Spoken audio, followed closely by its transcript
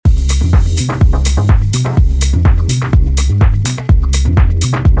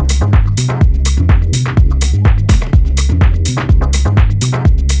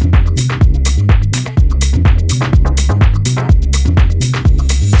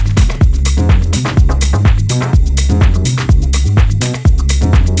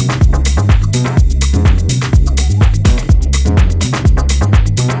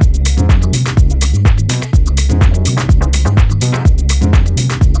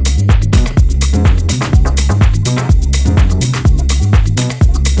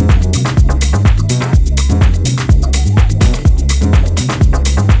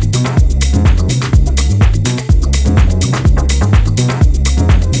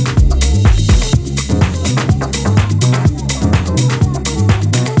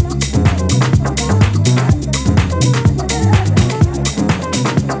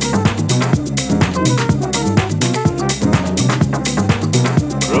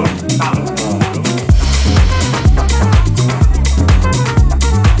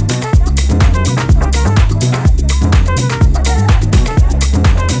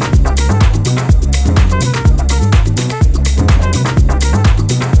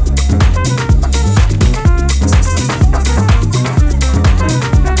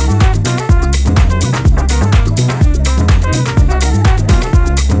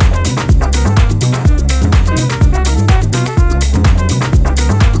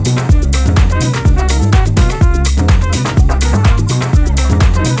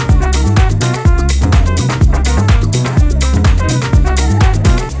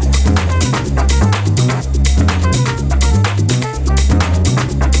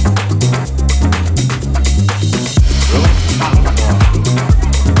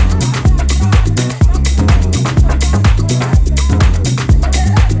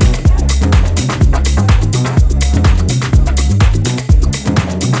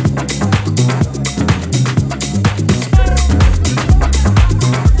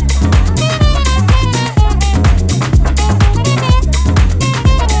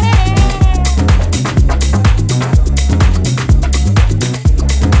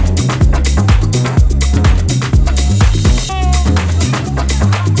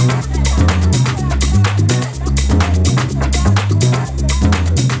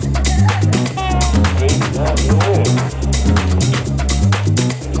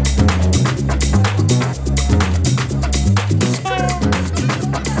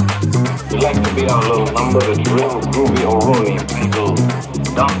beat out a little number that's real groovy or rooney. People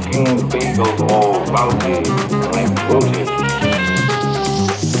dunking bagels all rowdy like rooty.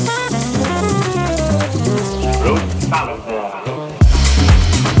 Root salad there.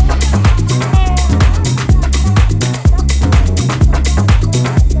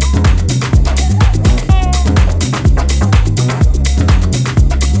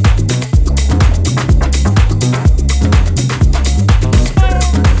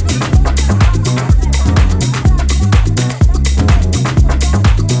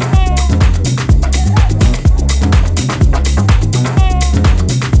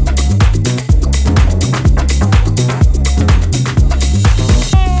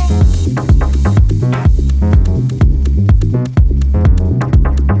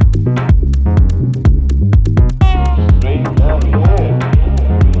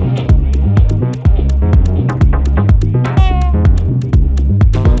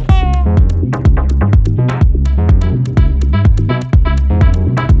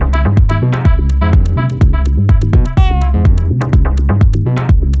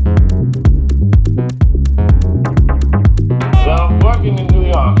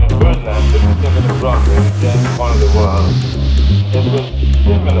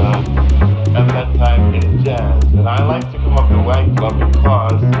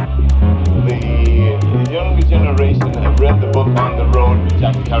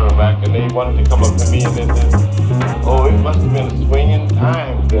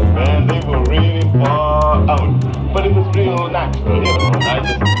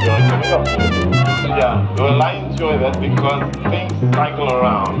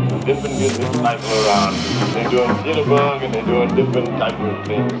 Different type of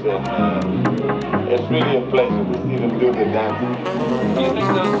things, and it's really a pleasure to see them do the dance. Do you think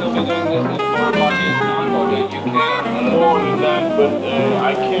they'll still be doing this in more bodies or the UK? More than that, but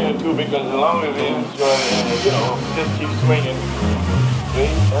I care too, because as long as they enjoy just keep swinging.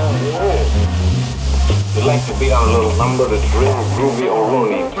 They like to beat out a little number that's real groovy or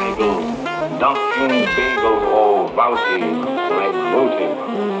rooney. People dunking bagels all rowdy like rooty.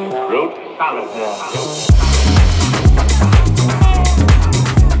 Root salad there.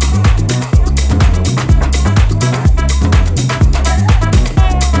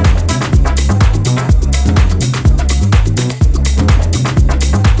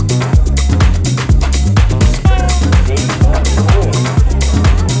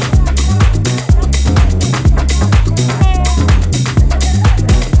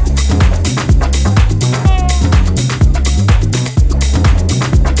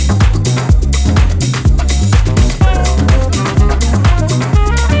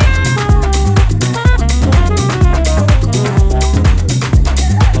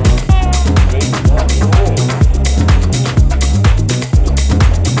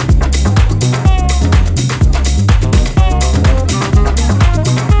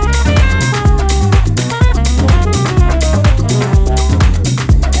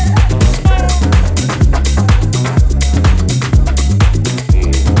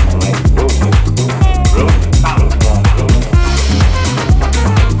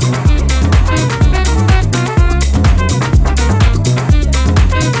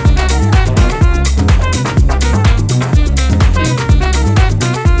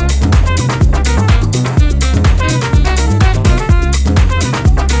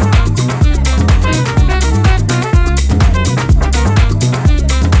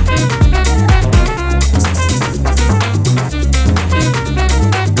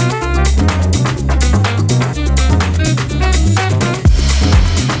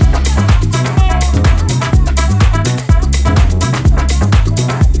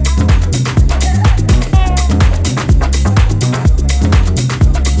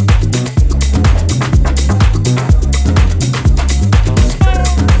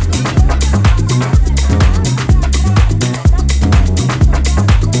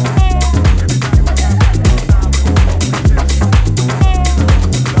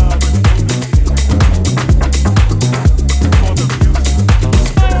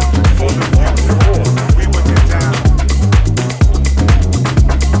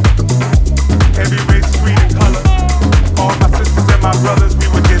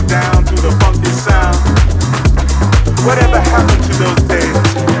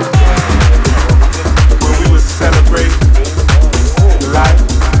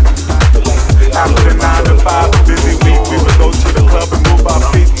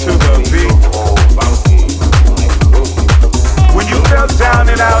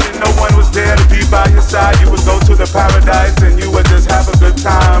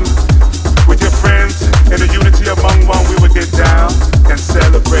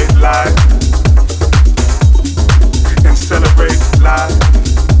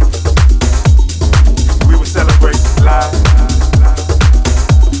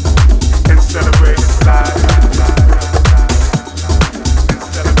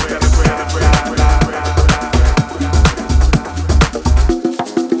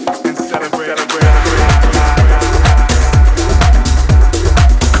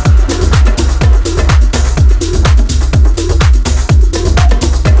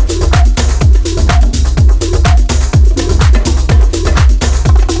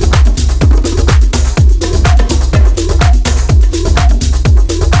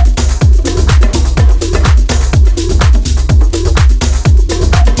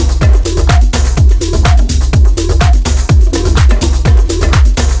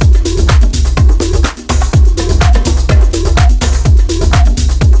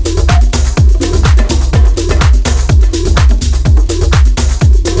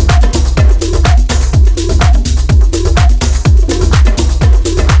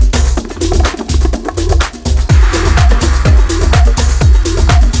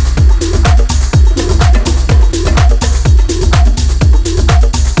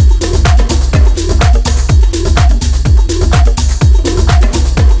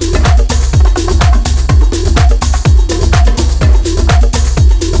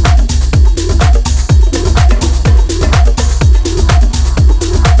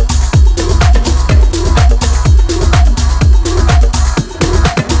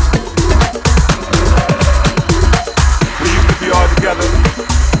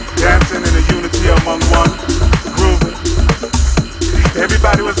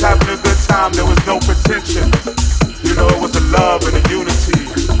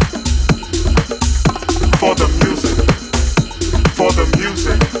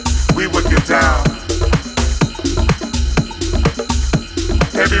 music, we would get down.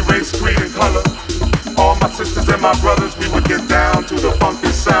 Every race, creed, and color, all my sisters and my brothers, we would get down to the funky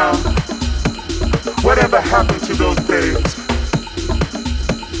sound. Whatever happened to those days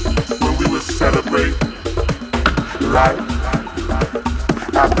when we would celebrate life?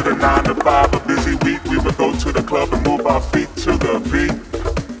 After the 9 to 5, a busy week, we would go to the club and move our feet to the beat.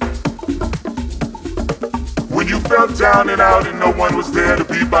 When you felt down and out and no one was there to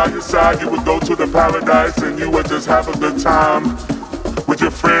be by your side, you would go to the paradise and you would just have a good time with your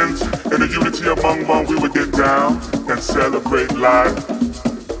friends. In the unity among one, we would get down and celebrate life.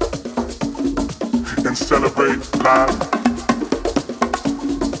 And celebrate life.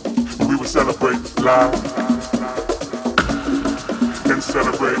 We would celebrate life. And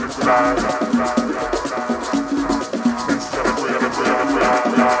celebrate life. And celebrate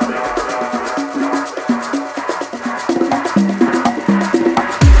life.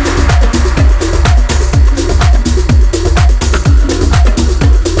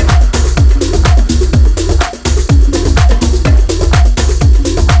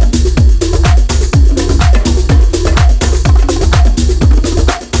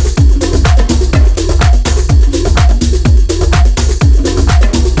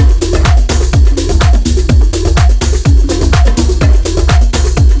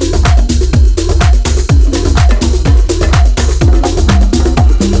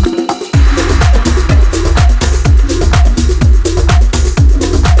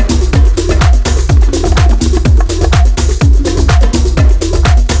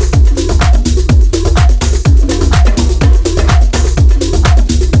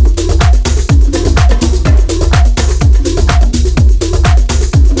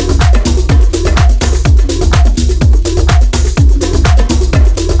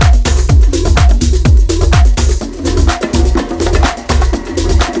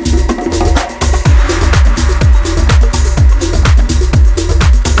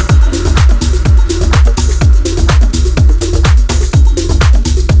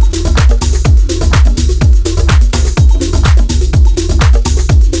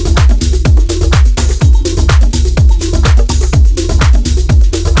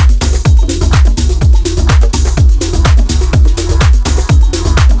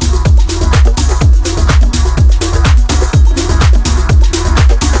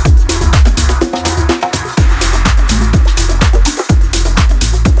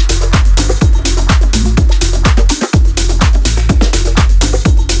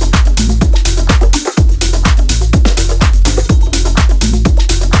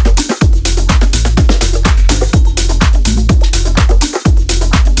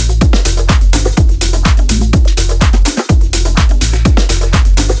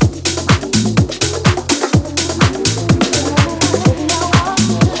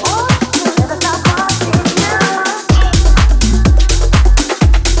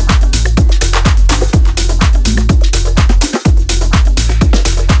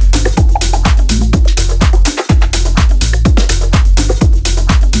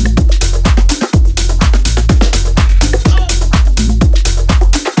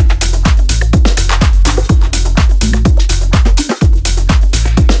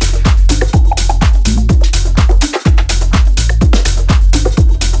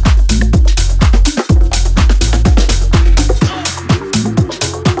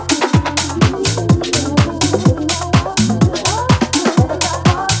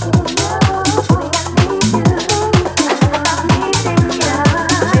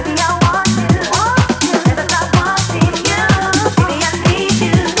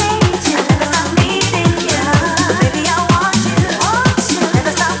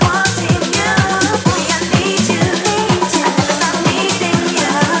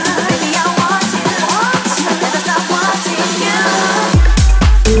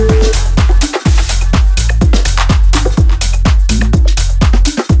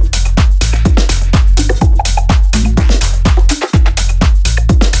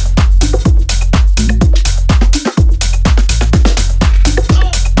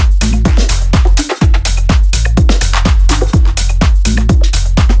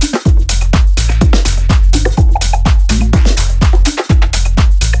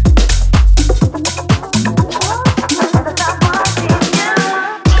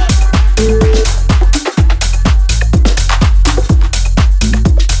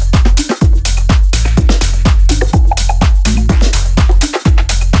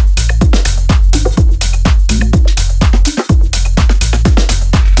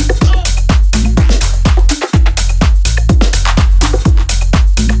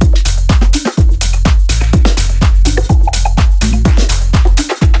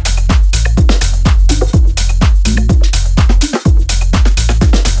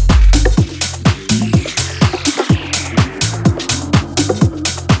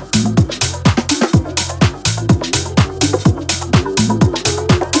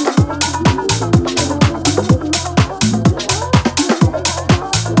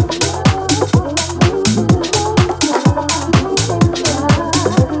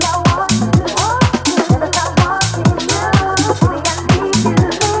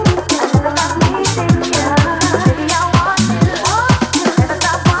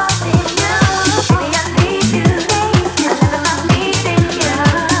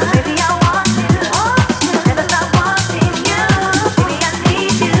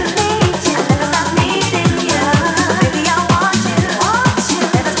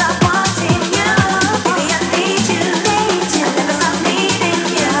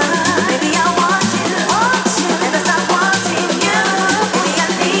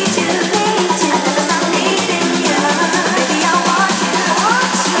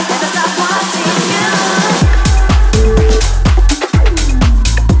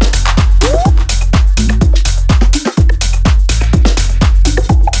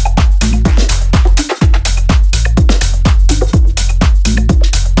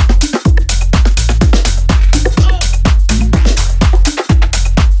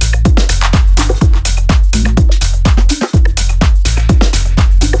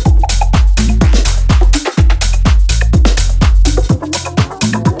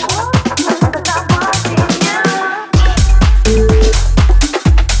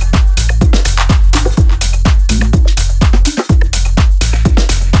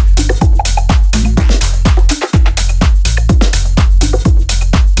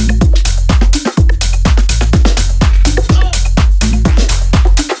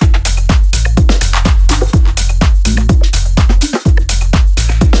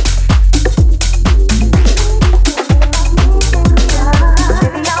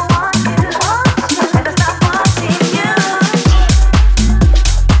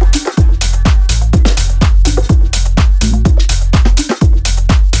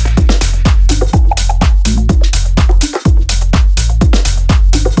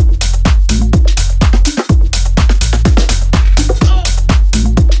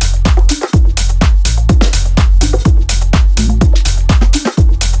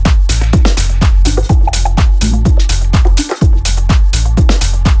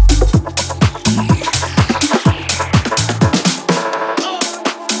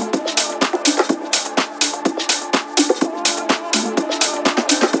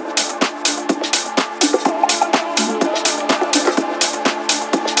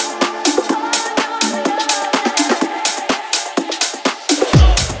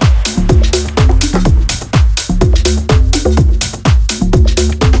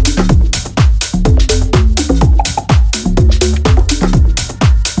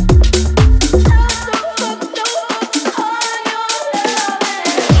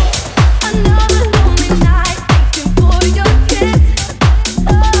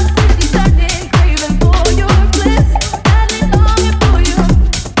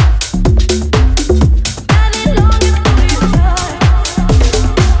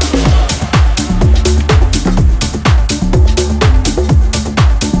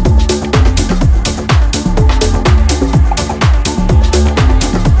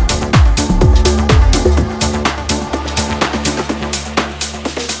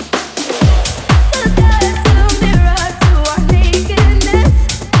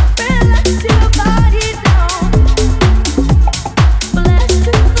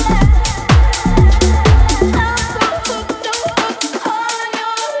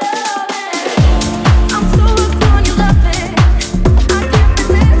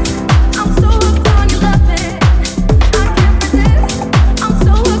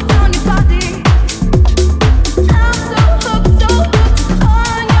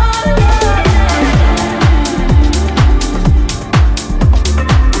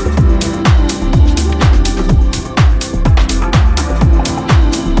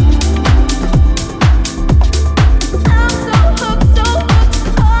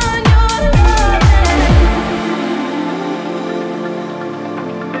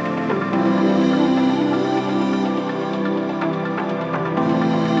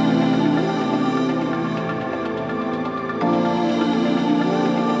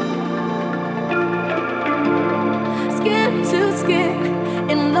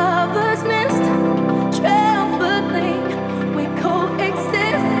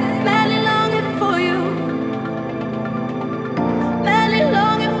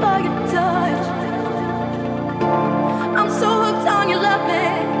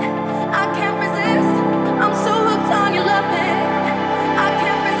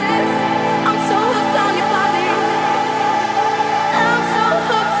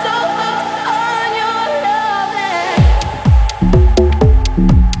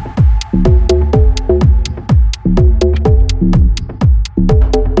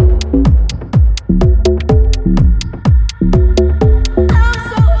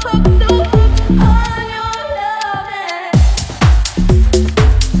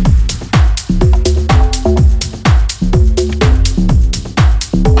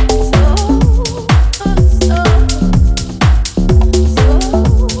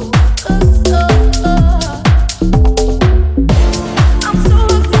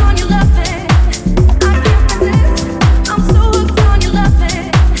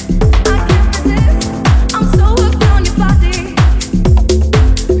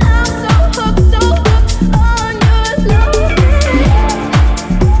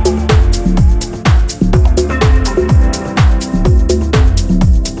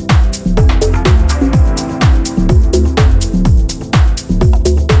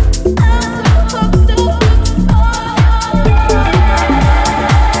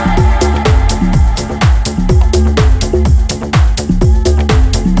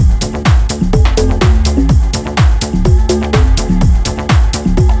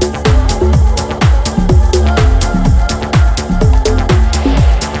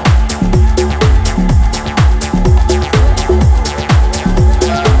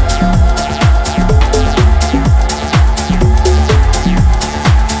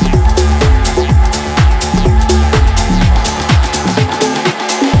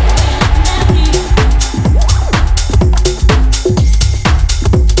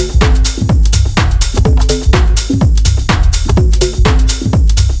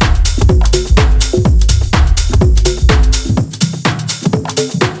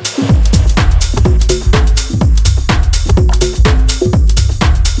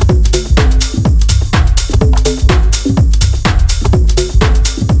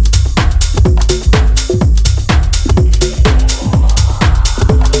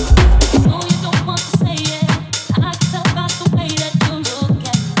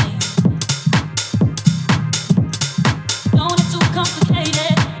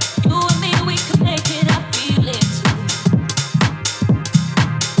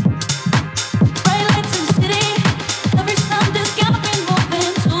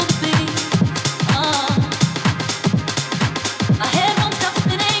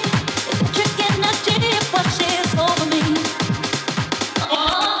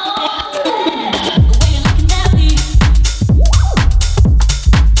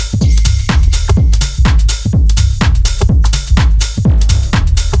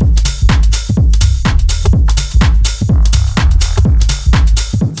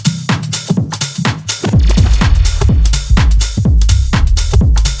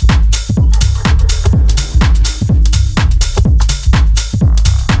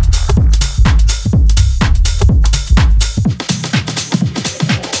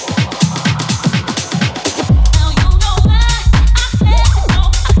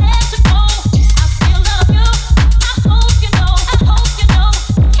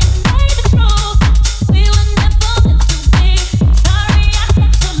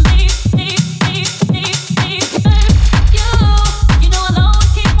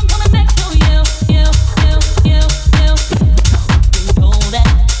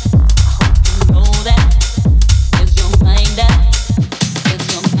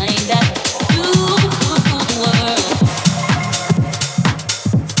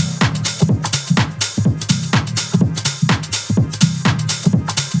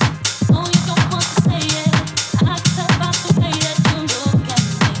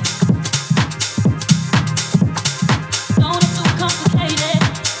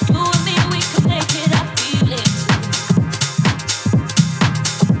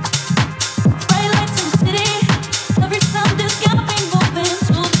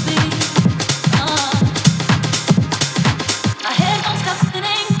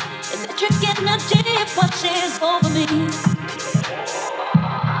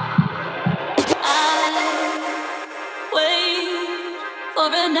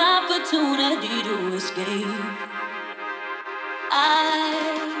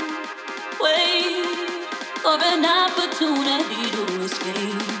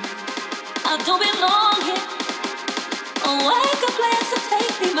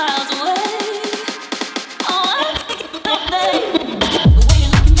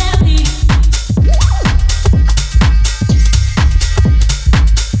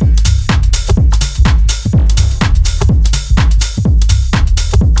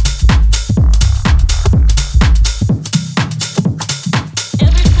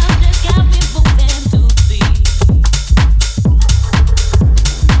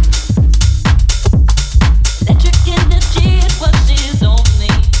 Electric energy, it washes over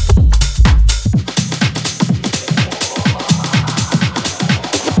me.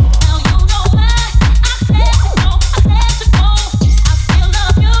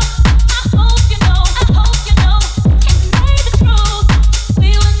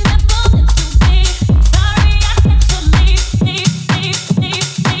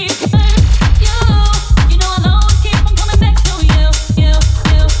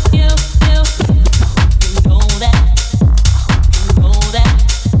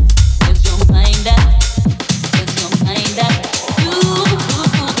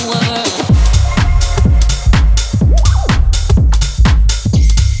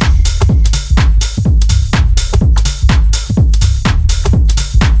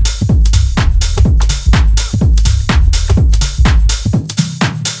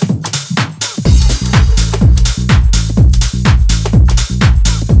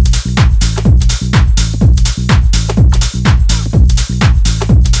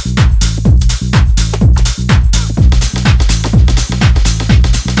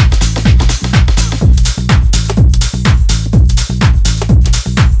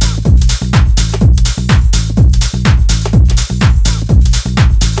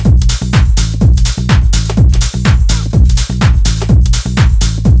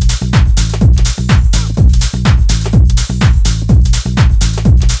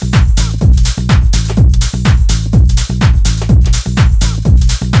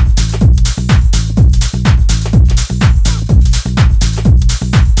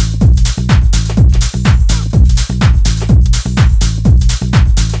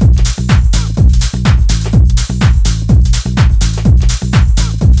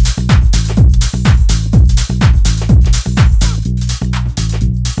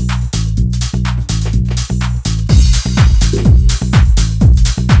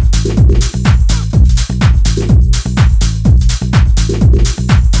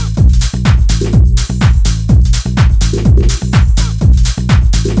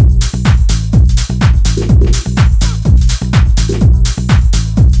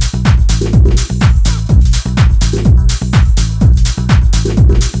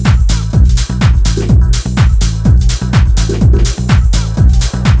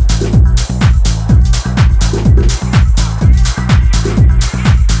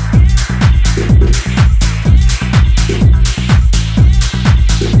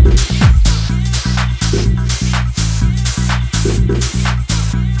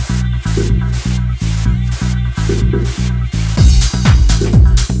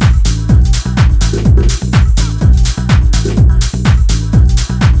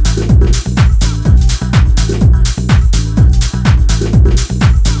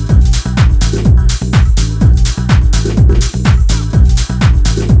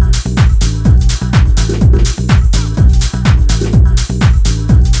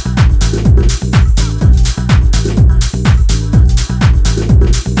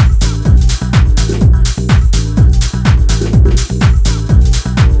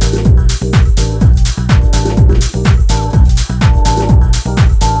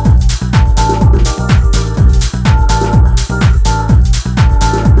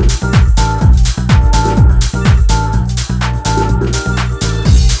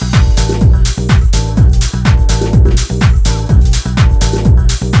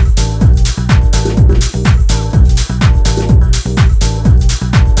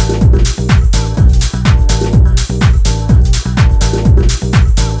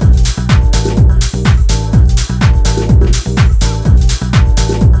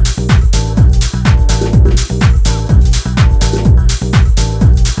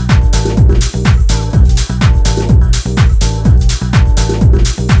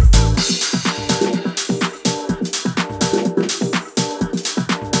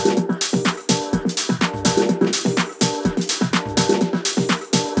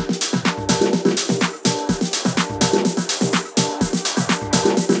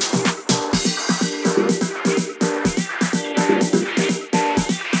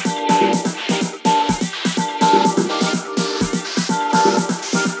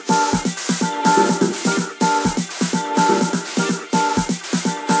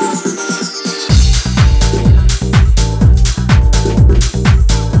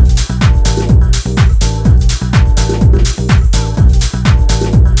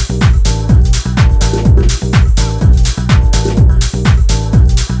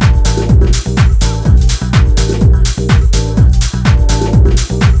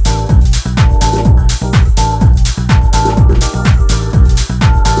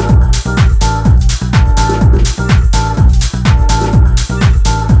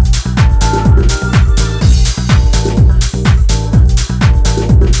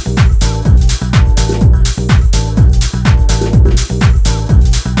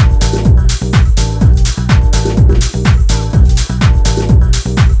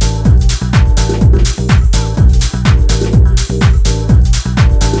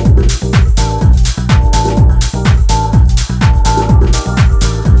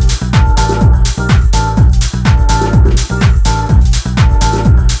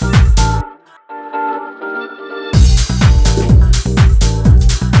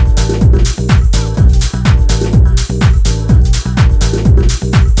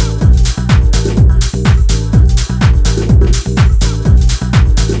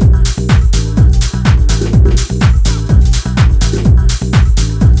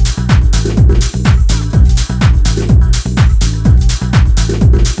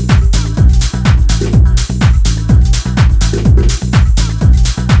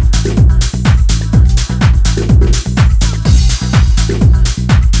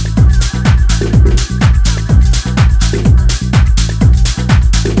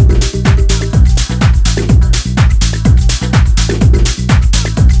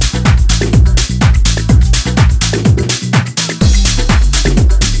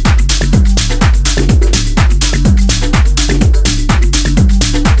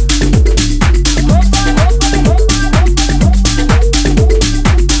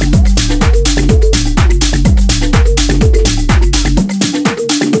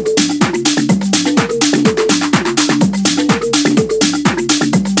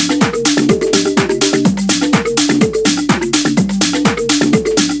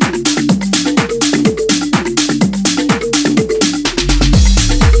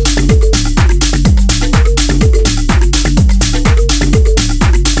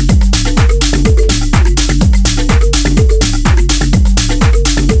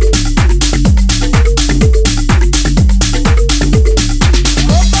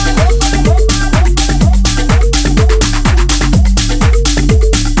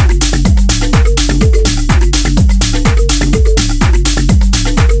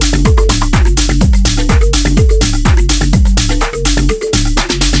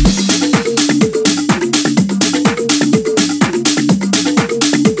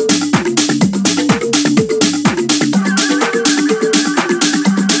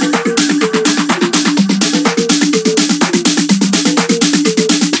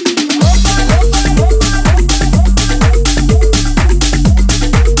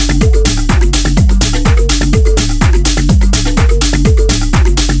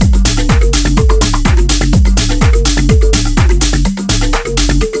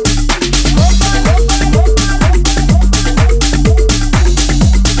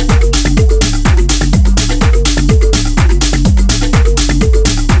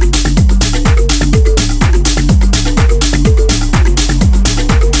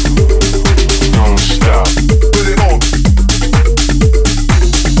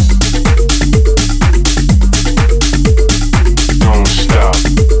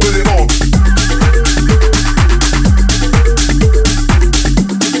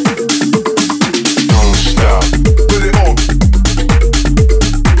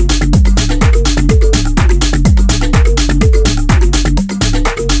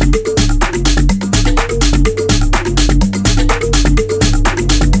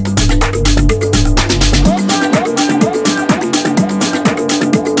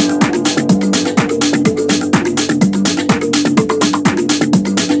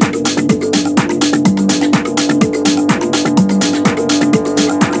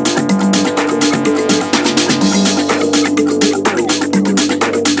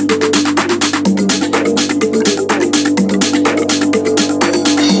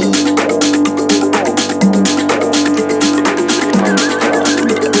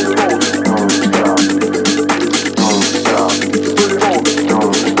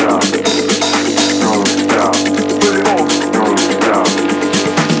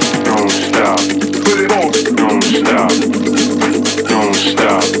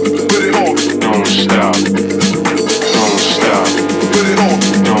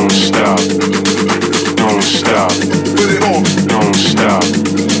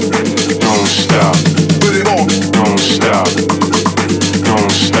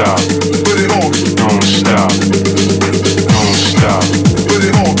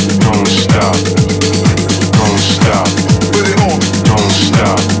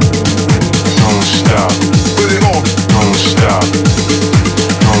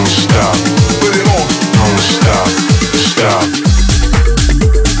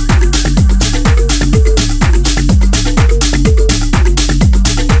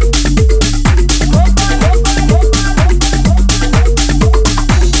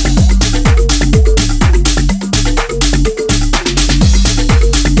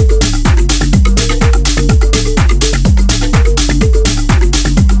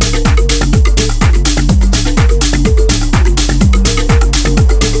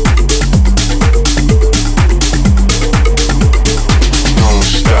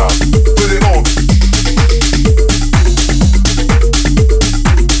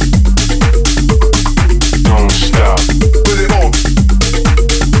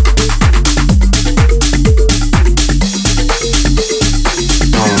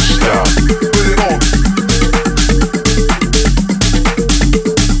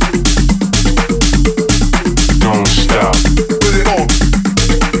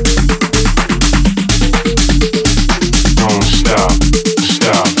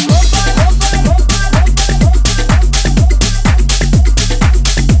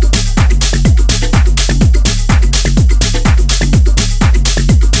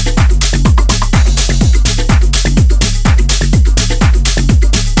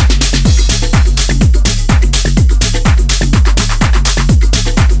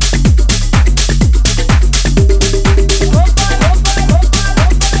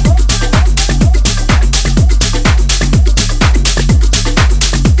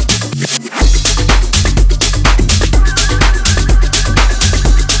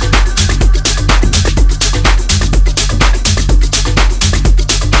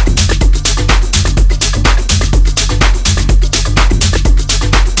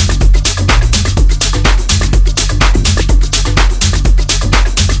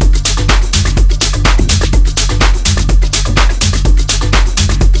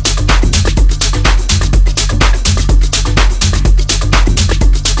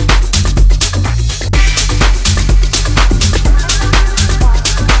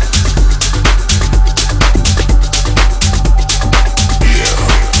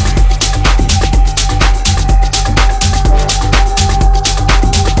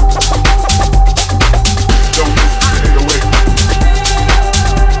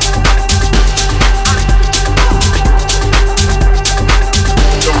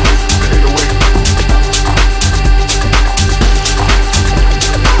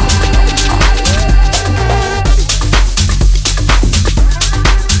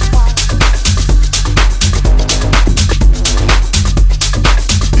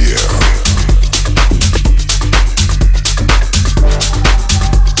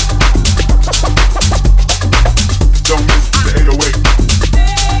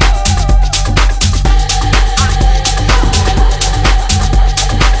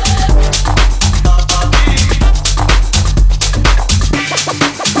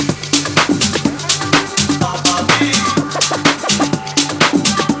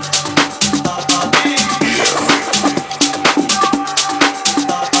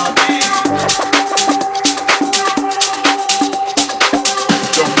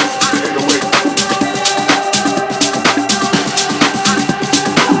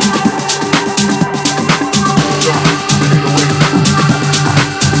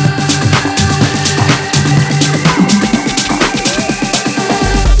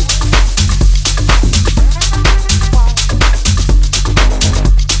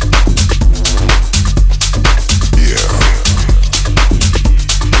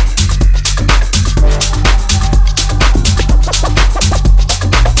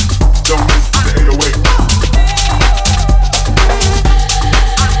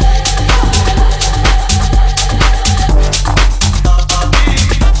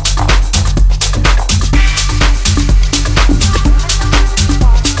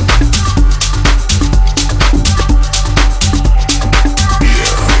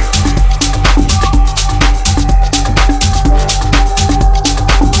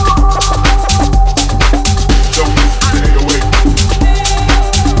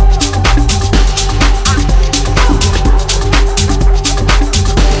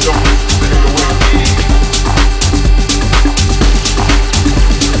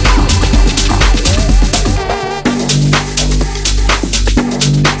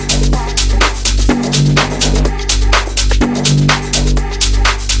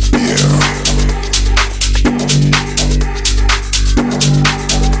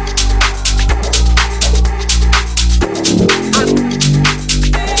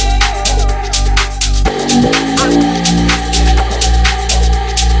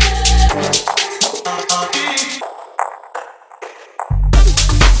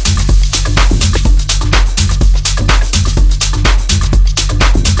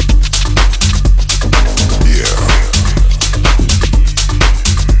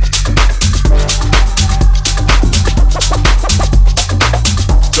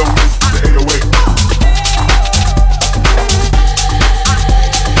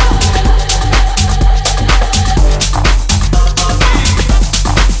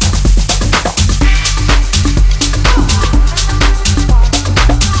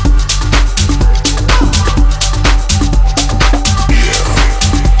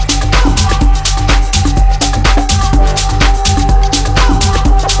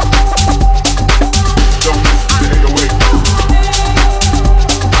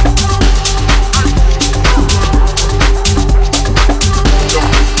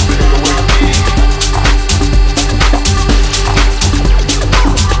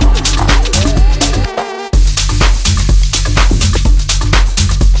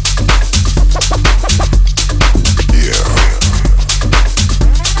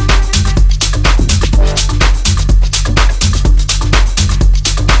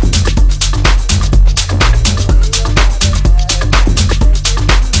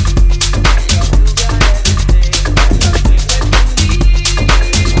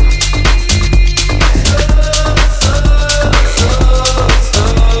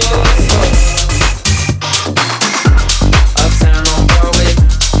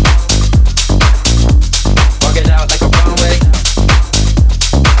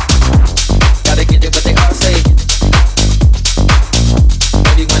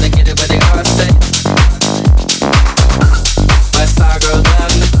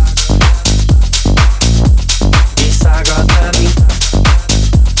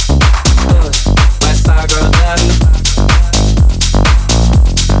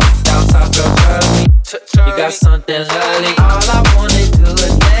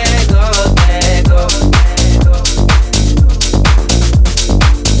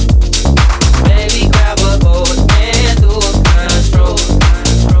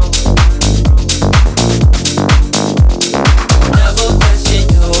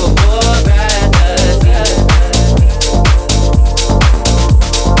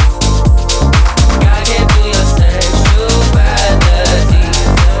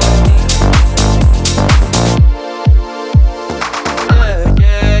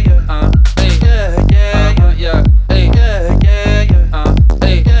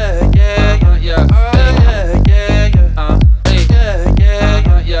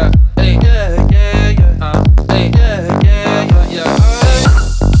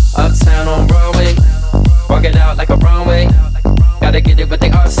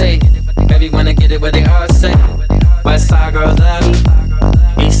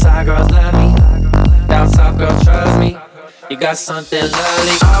 got something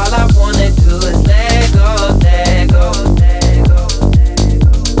lovely. All I wanna do is let go, let go, let go.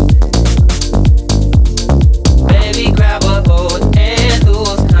 Baby, grab a hold and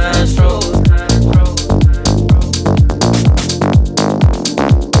lose control.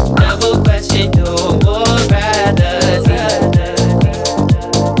 Never question your morality.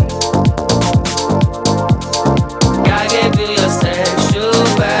 God gave you your sexuality.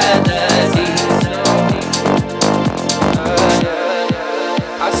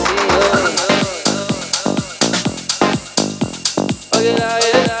 I see you. Oh yeah,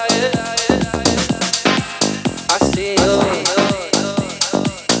 yeah, yeah, yeah. I see you.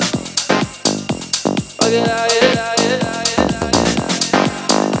 Oh yeah, yeah, yeah, yeah.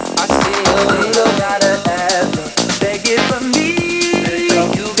 I see you. You don't gotta ask me, beg it from me.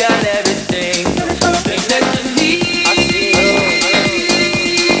 You got everything, everything that you need. I see you.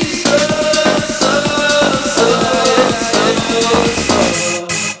 So.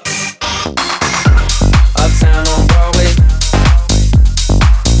 Uptown on Broadway,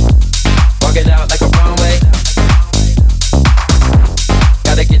 walk it out like a runway.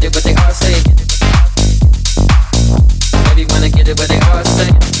 Gotta get it what they all say. Baby wanna get it what they all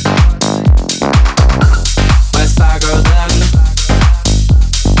say. West side girl love me,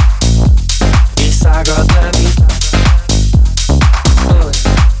 east side girl love me.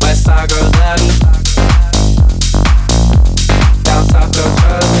 West side girl love me, down south girl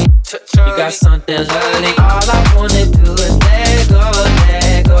trust me. You got something lovely. All I wanna do is let go,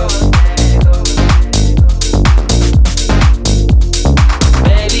 let go, let go.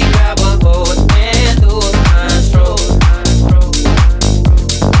 Baby, grab a hold and lose control.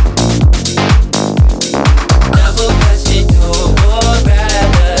 Never question your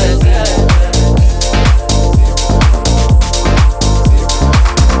morality.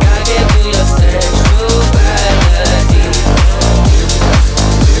 God gave you your sexuality.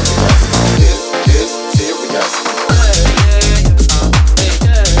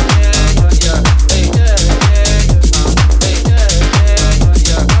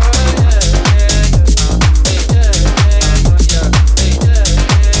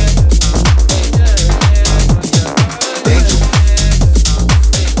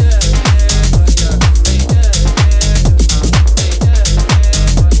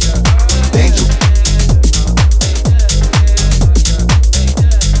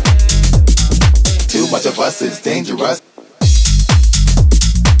 Too much of us is dangerous.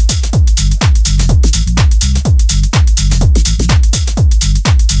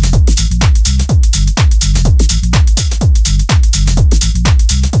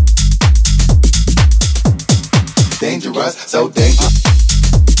 Dangerous, so dangerous.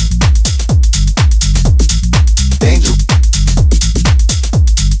 Dangerous.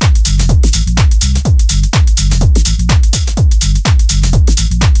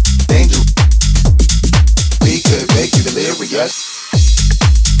 Dangerous. We could make you delirious.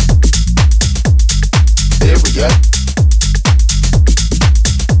 Delirious.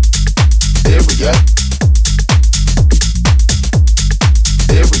 Delirious.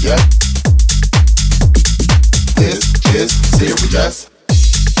 Delirious. This is serious.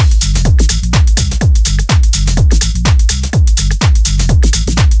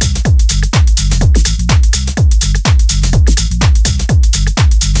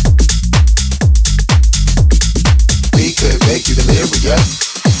 We could make you delirious.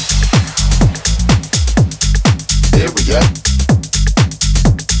 Delirious.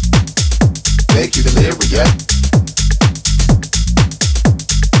 Make you delirious.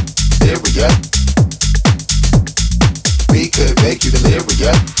 Delirious. We could make you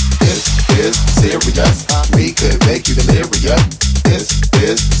delirious. This is serious. We could make you delirious. This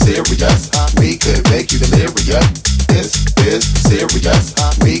is serious. We could make you delirious. This is serious.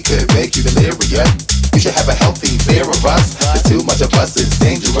 We could make you delirious. You should have a healthy fear of us. There's too much of us, it's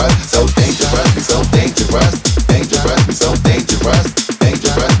dangerous. So dangerous, we so dangerous. Dangerous, we so dangerous.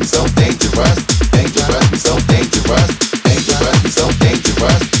 Dangerous, we so dangerous. Dangerous, we so dangerous. Dangerous, we so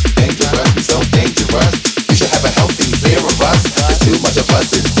dangerous. Dangerous, we so dangerous. You should have a healthy fear of us. There's too much of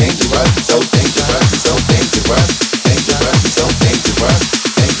us, it's dangerous. So dangerous, we so dangerous. Dangerous, we so dangerous.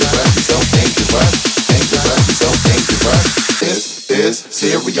 Dangerous, we so dangerous. Dangerous, we so dangerous. This is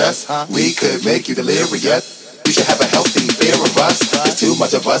serious. We could make you delirious. You should have a healthy fear of us. There's too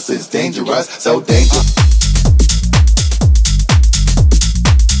much of us, it's dangerous. So dangerous.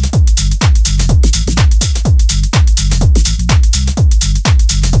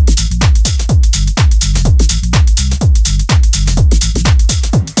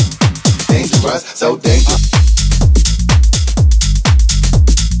 Dangerous, so dangerous.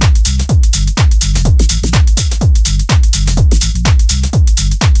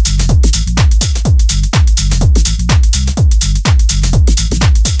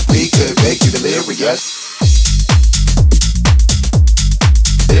 serious.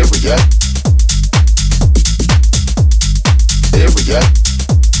 Serious. Serious.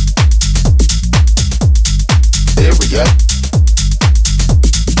 Serious.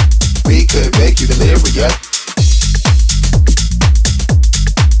 We could make you delirious.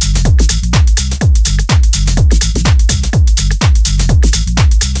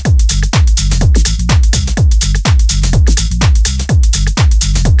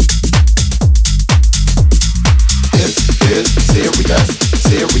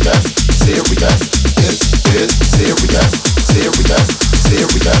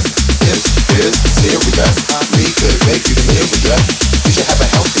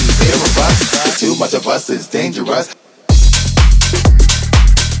 Too much of us is dangerous.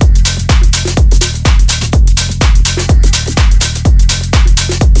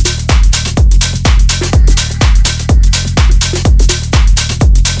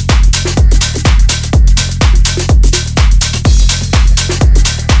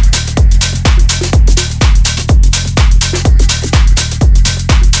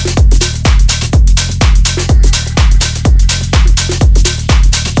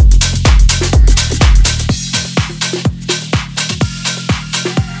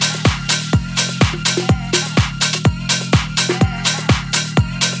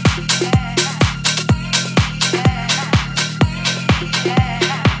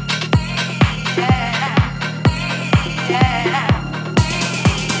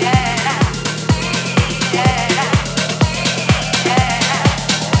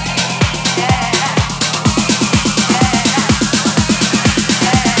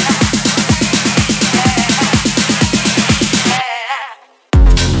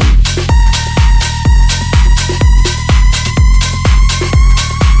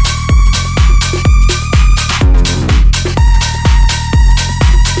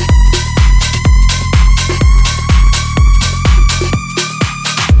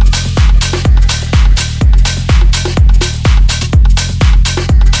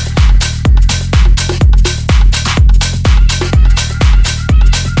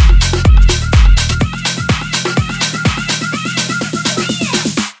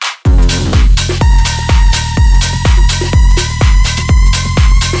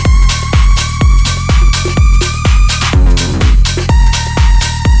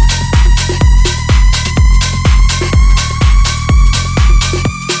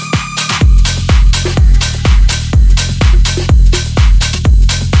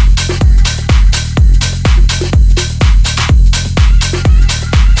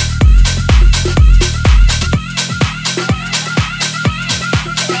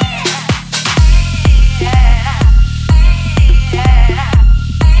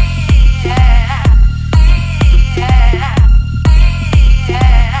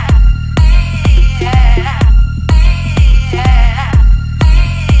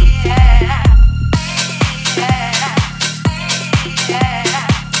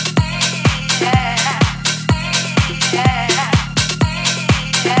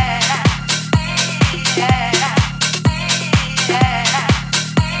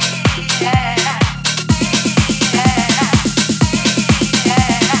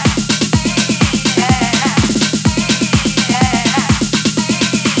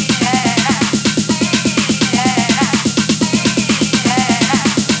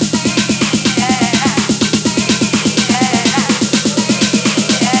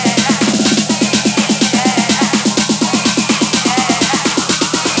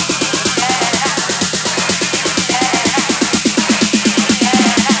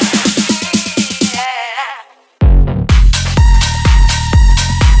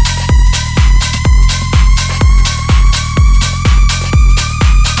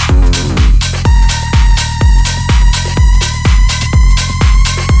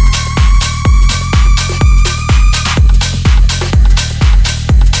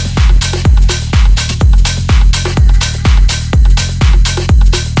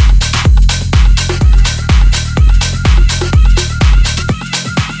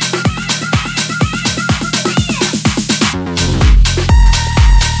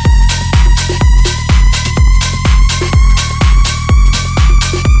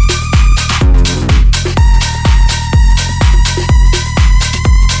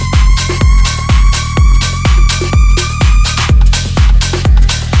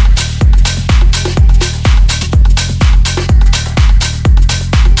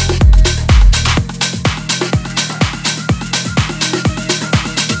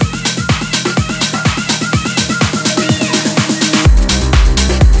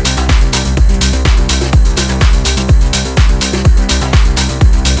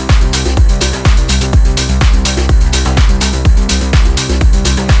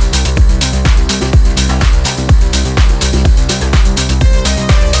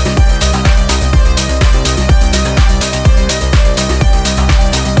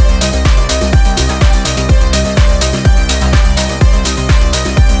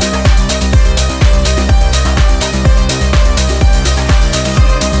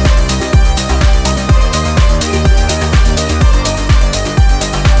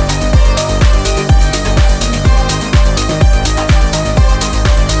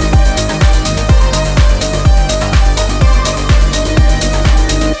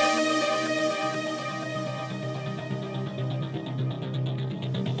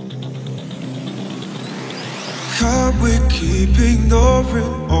 keep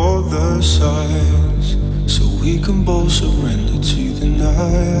ignoring all the signs so we can both surrender to the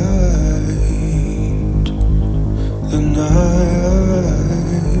night. The night.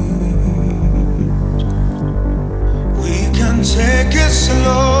 We can take it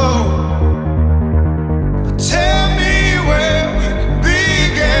slow, but tell me where we can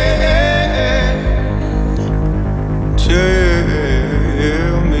begin.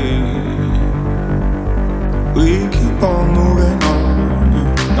 Tell me. We keep on moving on,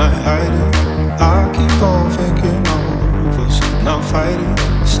 not hiding. I keep on thinking of us, not fighting.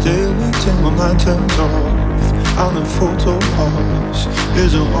 Still until my mind turns off. I'm in photo pause,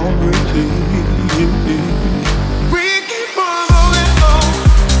 is on repeat.